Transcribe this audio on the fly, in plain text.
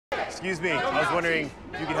excuse me. I was wondering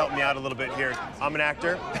if you could help me out a little bit here. I'm an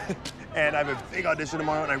actor, and I have a big audition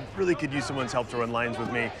tomorrow, and I really could use someone's help to run lines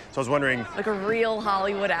with me. So I was wondering... Like a real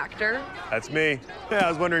Hollywood actor? That's me. Yeah, I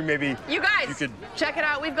was wondering maybe... You guys, you could... check it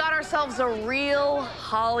out. We've got ourselves a real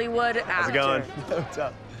Hollywood actor. How's it going? What's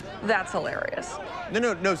up? That's hilarious.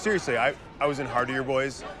 No, seriously. I was in Heart of Your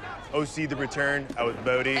Boys, OC The Return. I was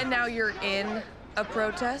Bodie. And now you're in a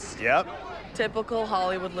protest? Yep. Typical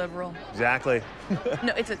Hollywood liberal. Exactly.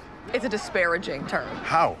 No, it's a disparaging term.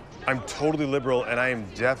 How? I'm totally liberal, and I am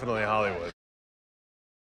definitely Hollywood.